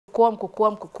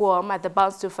mkukuom at the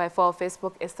Bounce254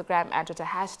 Facebook, Instagram, and Twitter.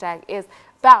 Hashtag is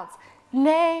Bounce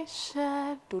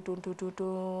Nation.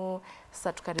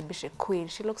 Sasa tukaribishe Queen.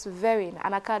 She looks very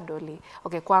anakaa doli.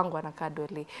 Okay, kwangu anakaa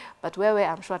doli. But wewe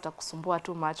I'm sure atakusumbua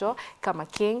tu macho kama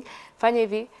king. Fanya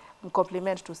hivi,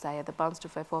 compliment to Saya, the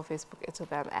Bounce254 Facebook,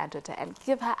 Instagram, and Twitter, and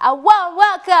give her a warm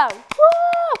welcome.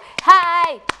 Woo!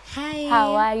 Hi. Hi.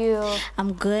 How are you?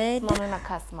 I'm good. Mama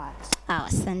nakaa smart. Oh,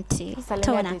 asante.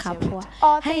 Tona kapua.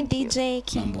 Oh, hi DJ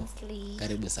Kingsley.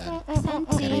 Karibu sana.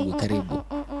 Asante. Karibu.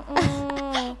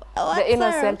 The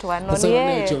innocent one. No, ni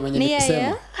yeye. Ni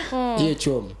yeye. Hiyo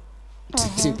chomo.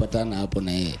 Sipatana hapo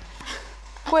na yeye.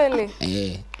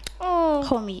 Kweli?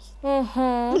 Homie.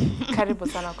 Karibu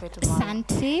sana kwetu mama.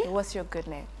 Asante. What's your good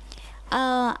name?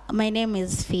 My name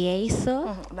is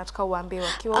Phieso. Nataka uambie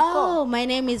wakiwa huko. Oh, my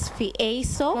name is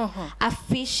Phieso.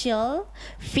 Official.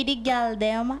 Fidi girl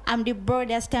them. I'm the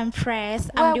broadest empress.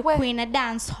 I'm the queen of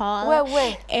dance hall.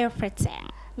 Everything.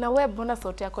 Na wewe mbona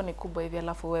sauti yako ni kubwa hivi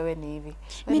alafu wewe ni hivi?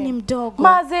 Mimi ni mdogo.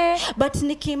 Maze. But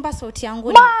nikiimba sauti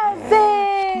yangu ni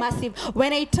massive.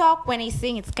 When I talk, when I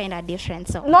sing, it's kind of different.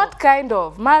 So not kind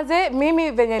of. Maze,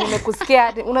 mimi venye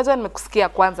nimekusikia, unajua nimekusikia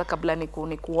kwanza kabla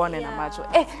nikuone na macho.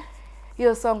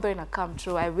 Your song though ina come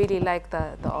true. I really like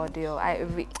the audio.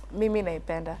 Mimi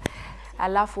naipenda.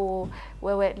 Alafu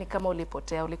wewe ni kama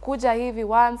ulipotea. Ulikuja hivi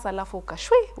once alafu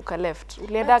uka left.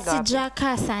 Uliendaga wapi?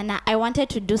 Sijaka sana. I wanted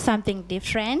to do something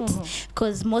different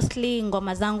because mostly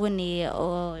ngoma zangu ni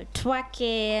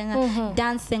twerking,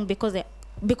 dancing because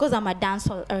I'm a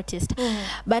dancehall artist.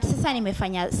 But sasa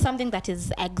nimefanya something that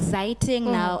is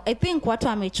exciting now. I think watu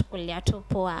wamechukulia tu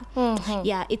poa.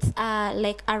 Yeah, it's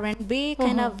like R&B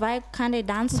kind of vibe, kind of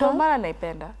dancehall. Ndio maana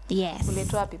naipenda. Yes.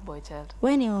 Ulitoa wapi boy child?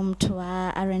 Wewe ni mtu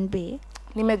wa R&B?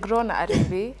 Nimegrow na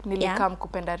R&B. Nilikam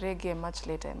kupenda reggae much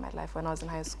later in my life when I was in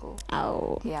high school.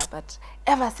 Oh. Yeah, but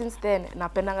ever since then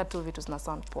napendanga tu vitu zina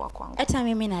sound poa kwangu. Hata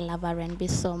mimi na love R&B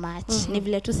so much. Ni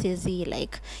vile tu siwezi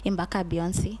like imbaka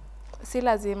Beyonce. Si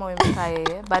lazima uimba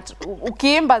yeye, but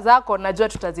ukiimba zako najua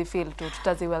tutazifeel tu,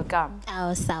 tutaziwelcome.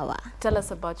 Oh, sawa. Tell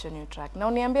us about your new track. Na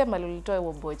uniambie mali ulitoa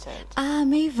huo boy child.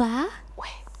 Meiva.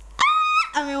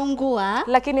 Ameungua.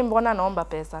 Lakini mbona naomba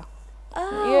pesa?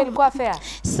 Hiyo ilikuwa fair.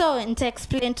 So, to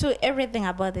explain to everything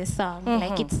about this song.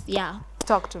 Like it's, yeah.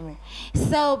 Talk to me.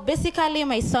 So, basically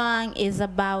my song is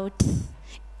about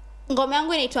ngoma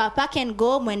yangu inaitwa Pack and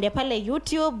Go. Mwende pale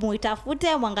YouTube,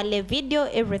 muitafute, muangalie video,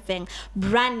 everything.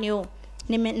 Brand new.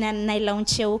 Na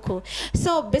launch huko.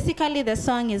 So basically the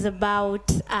song is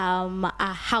about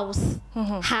a house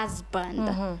husband.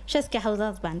 Shasikia house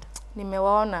husband?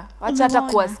 Nimewaona. Acha hata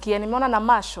kuwasikia. Nimeona na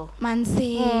masho.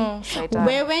 Manzi.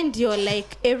 Wewe ndio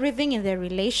like everything in the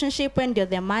relationship, when you're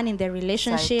the man in the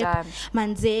relationship.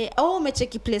 Manzi,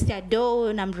 umecheki place ya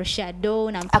do, namrushia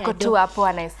do, nampia do. Ako tu hapo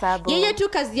anahesabu. Yeye tu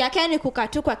kazi yake ni kukaa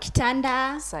tu kwa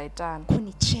kitanda. Saitan.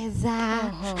 Kunicheza,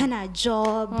 hana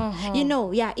job. You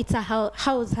know, yeah, it's a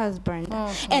house husband.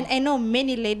 And I know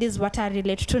many ladies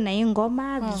relate to na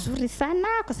ngoma vizuri sana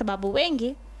kwa sababu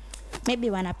wengi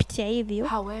maybe wanapitia hivyo.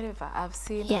 However, I've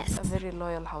seen a very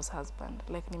loyal house husband.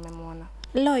 Like nimemwona.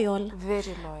 Loyal.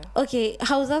 Very loyal. Okay,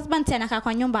 house husband tena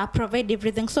kwa nyumba provide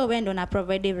everything. So wewe ndo na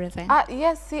provide everything.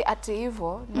 Yes, see ati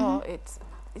hivyo. No, it's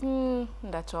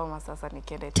ndachoma sasa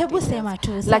nikienda. Tebu sema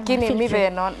tu. Lakini mimi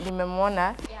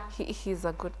nimemwona he's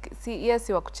a good. See, yes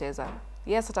wa kucheza.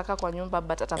 Yes ataka kwa nyumba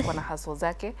but atakuwa na hustle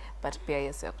zake, but pia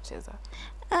yes ya kucheza.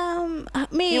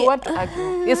 You want to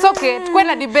argue? It's okay. Tukwe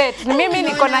na debate. Mimi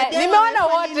niko na nimeona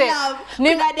wote.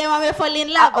 Kuna dem ame fall in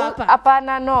love hapa.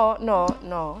 Hapana,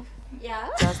 no. Yeah.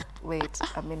 Just wait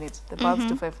a minute. The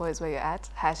Bounce254 is where you're at.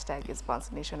 Hashtag is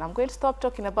Bounce Nation. I'm going to stop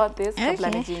talking about this. Kabla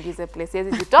nijiingize place.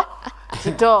 Yezi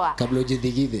jitoa. Kabla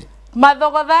ujidhigide.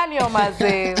 Madhogodhani o maze.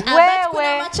 Wewe.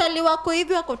 Kuna machali wako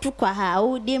hivi wako tu kwa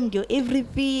hao. Dem ndio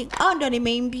everything. Au ndio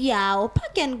nimeimbia hao.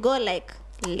 Pack and go like.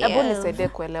 Hebu nisaidie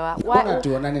kuelewa. Mbona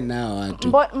tuonane nao watu?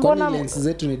 Mbona lens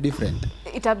zetu ni different?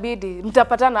 Itabidi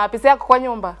mtapatana wapi? Si yako kwa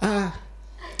nyumba?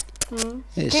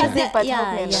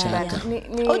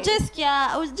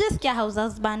 Ujesikia house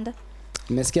husband?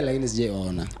 Nimesikia lakini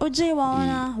sijawaona.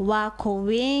 Ujewaona wako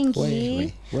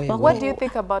wengi. What do you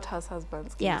think about house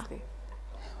husbands? Yeah.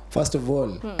 First of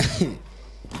all,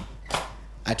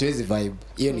 hatuwezi vibe.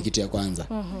 Hiyo ni kitu ya kwanza.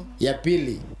 Ya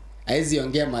pili, haizi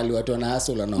ongea mahali watu wana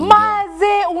hustle wanaongea.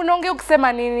 Maze, unaongea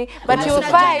ukisema nini? But you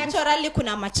find naturally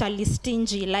kuna machali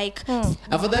stingy like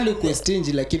afadhali uko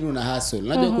stingy lakini una hustle.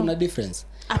 Unajua kuna difference.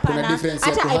 Kuna difference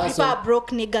ya hustle. I prefer a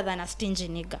broke nigga than a stingy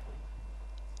nigga.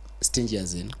 Stingy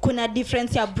as in. Kuna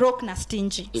difference ya broke na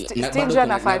stingy. Stingy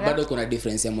anafanya. Bado kuna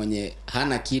difference ya mwenye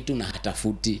hana kitu na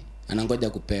hatafuti. Anangoja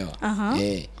kupewa.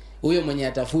 huyo mwenye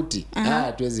atafuti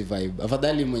tuwezi vibe.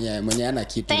 Afadhali mwenye ana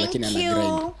kitu lakini ana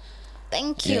grind.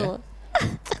 Thank you.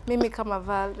 Mimi kama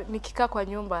Val nikikaa kwa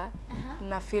nyumba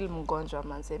na feel mgonjwa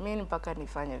manze. Mimi mpaka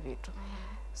nifanye vitu.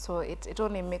 So it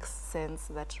only makes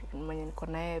sense that mwenye niko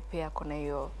naye pia kuna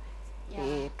hiyo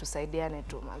tusaidiane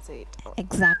tu manze.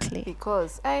 Exactly.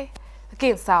 Because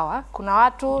lakini sawa, kuna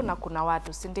watu na kuna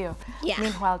watu, si ndio? Yeah.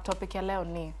 Meanwhile topic ya leo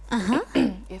ni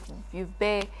if you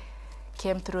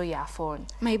came through your phone.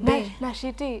 My bae. Na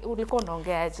shiti ulikuwa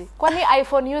unaongeaje? Kwani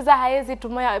iPhone user haezi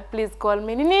tumia please call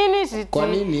me? Nini shiti? Kwa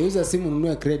nini uza simu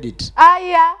ununue credit?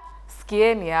 Aya,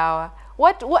 sikieni hawa.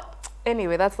 What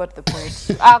anyway, that's not the point.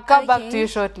 I'll come back to you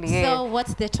shortly. So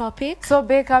what's the topic? So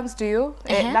bae comes to you,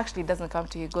 it actually doesn't come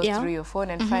to you, it goes through your phone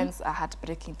and finds a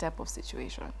heartbreaking type of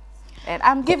situation. And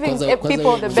I'm giving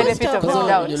people the benefit of the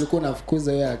doubt. Ulikuwa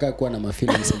unafukuza wewe akaa kuwa na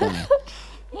mafeelings mbaya.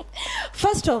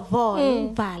 First of all,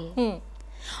 Val.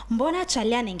 Mbona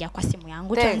Chalia anaingia kwa simu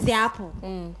yangu? Tuanze hapo.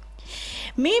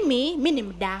 Mimi ni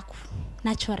mdaku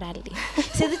naturally.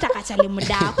 Siwezi taka Chali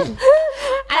mdaku.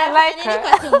 I like her.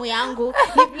 Kwa simu yangu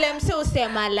ni vile mse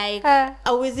usema like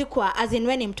hauwezi kuwa as in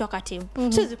when ni talkative.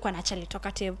 Siwezi kuwa na Chali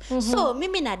talkative. So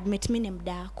mimi na admit mimi ni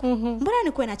mdaku. Mbona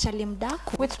nikuwe na Chali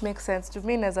mdaku? Which makes sense to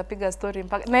me. Naweza piga story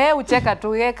mpaka na yeye ucheka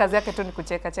tu, yeye kazi yake tu ni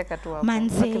kucheka tu hapo.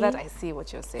 Okay, that I see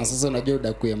what you're saying. Sasa unajua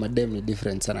udaku ya madem ni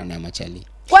different sana na ya machali.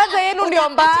 Kwanza yenu ndio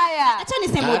mbaya. Acha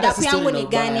niseme udaku yangu ni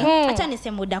gani? Acha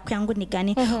niseme udaku yangu ni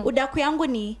gani? Udaku yangu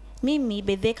ni mimi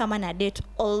bedhe kama na date,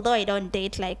 although I don't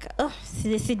date like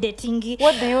si datingi.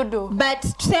 What do you do? But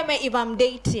tuseme if I'm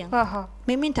dating,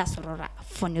 mimi nitasorora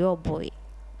for your boy.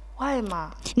 Why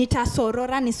ma?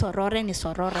 Nitasorora ni sorore.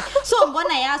 So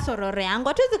mbona ya sorore yangu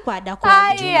hatuwezi kuada kwa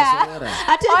Aya.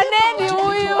 Oneni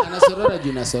huyu. Anasorora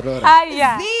juu na sorora.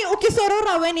 Aya.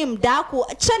 Ukisorora wewe ni mdaku,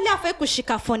 Chali afai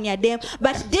kushika phone ya dem,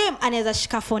 but dem anaweza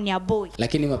shika phone ya boy.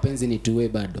 Lakini mapenzi ni tuwe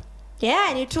bado.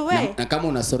 Yeah, ni tuwe. Na kama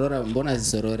unasorora mbona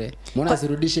zisorore? Mbona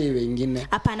zirudishe iwe ingine?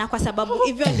 Hapana, kwa sababu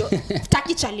hivyo ndio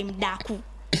taki Chali mdaku.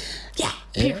 Yeah,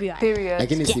 period.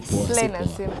 Lakini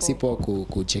sipo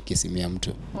kucheki simu ya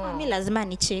mtu. Mimi lazima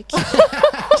ni cheki.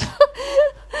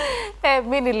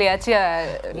 Mimi niliachia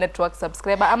network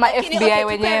subscriber ama FBI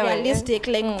wenyewe. Realistic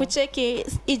like kucheki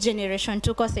i generation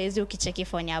tuko saizi ukicheki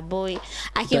phone ya boy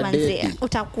akimanzia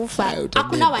utakufa.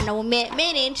 Hakuna wanaume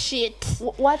men ain't shit.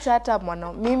 Wacha hata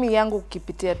mimi yangu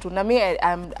ukipitia tu na mimi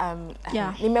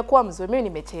nimekuwa mzee, mimi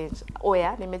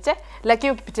nimechange.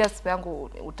 Lakini ukipitia simu yangu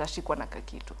utashikwa na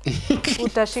kakitu.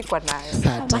 Utashikwa nayo.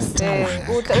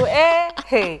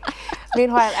 Hey.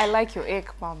 Meanwhile, I like your egg,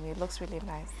 mommy. It looks really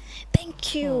nice.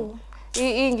 Thank you.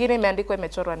 Hii ingine imeandikwa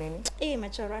imechorwa nini?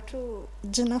 Imechorwa tu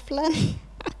jina fulani.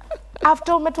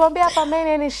 After umetuambia hapa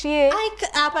mimi ni shie.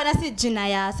 Hapa na si jina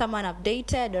ya someone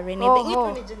updated or anything.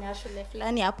 Hiyo ni jina ya shule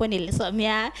fulani hapo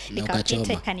nilisomea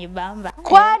nikapita kanibamba.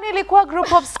 Kwani ilikuwa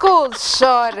group of schools?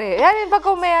 Sure. Yaani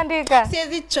mpaka umeandika.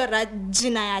 Siwezi chora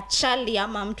jina ya Charlie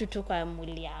ama mtu tu kwa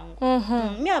mwili yangu.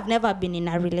 Me I've never been in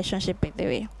a relationship by the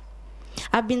way.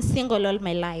 I've been single all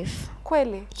my life.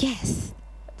 Kweli? Yes.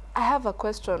 I have a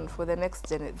question for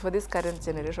for this current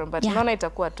generation, but naona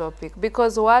itakuwa topic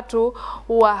because watu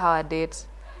huwa hawadate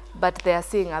but they are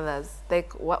seeing others like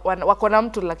wako na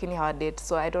mtu lakini hawadate,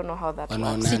 so I don't know how that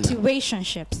works.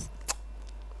 Situationships.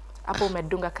 Hapo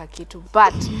umedunga kakitu,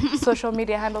 but social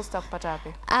media handles utakupata wapi?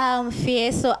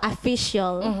 Phieso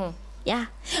official. Yeah.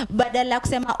 Badala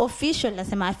kusema official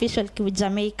nasema official ki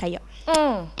Jamaica yo.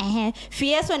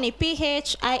 Phieso ni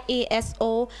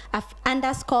PHIESO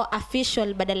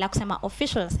 _official badala kusema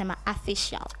official nasema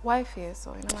official. Why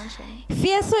Phieso? Inamaanisha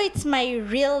Phieso it's my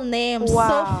real name. Wow.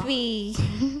 Sophie.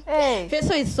 Hey.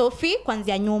 Phieso is Sophie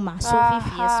kwanzia nyuma. Sophie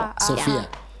Phieso. Sophia. Yeah.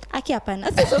 Aki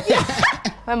hapana si Sophia.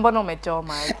 Mbona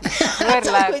umechoma hiki?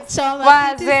 Relax.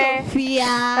 Sophia.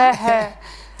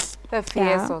 The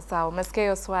Phieso, sawa. Umesikia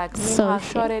hiyo swag. Meanwhile,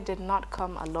 Shore did not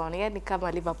come alone. Yeye ni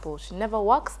kama Liverpool. She never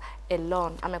walks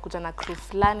alone. Amekuja na crew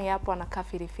fulani hapo anakaa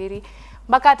firifiri.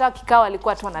 Mpaka hata kikao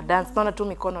alikuwa tu ana dance. Naona tu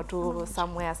mikono tu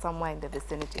somewhere in the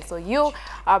vicinity. So you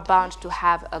are bound to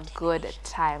have a good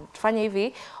time. Tufanye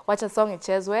hivi, wacha song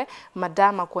ichezwe,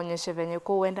 madama kuonyeshe venye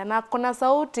uko uenda na kuna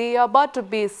sauti. You're about to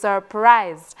be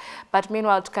surprised. But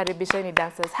meanwhile, tukaribisheni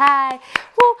dancers. Hi.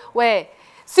 We.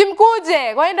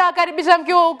 Simkuje, waenda wakaribisha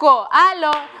mkiwa huko.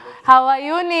 Hello. How are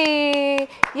you ni?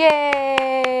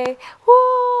 Yay.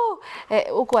 Woo.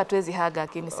 Huko hatuwezi haga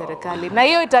lakini serikali. Na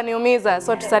hiyo itaniumiza.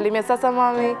 So tusalimie sasa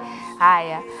mami.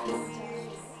 Haya.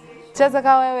 Cheza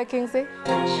kwa wewe Kingsley.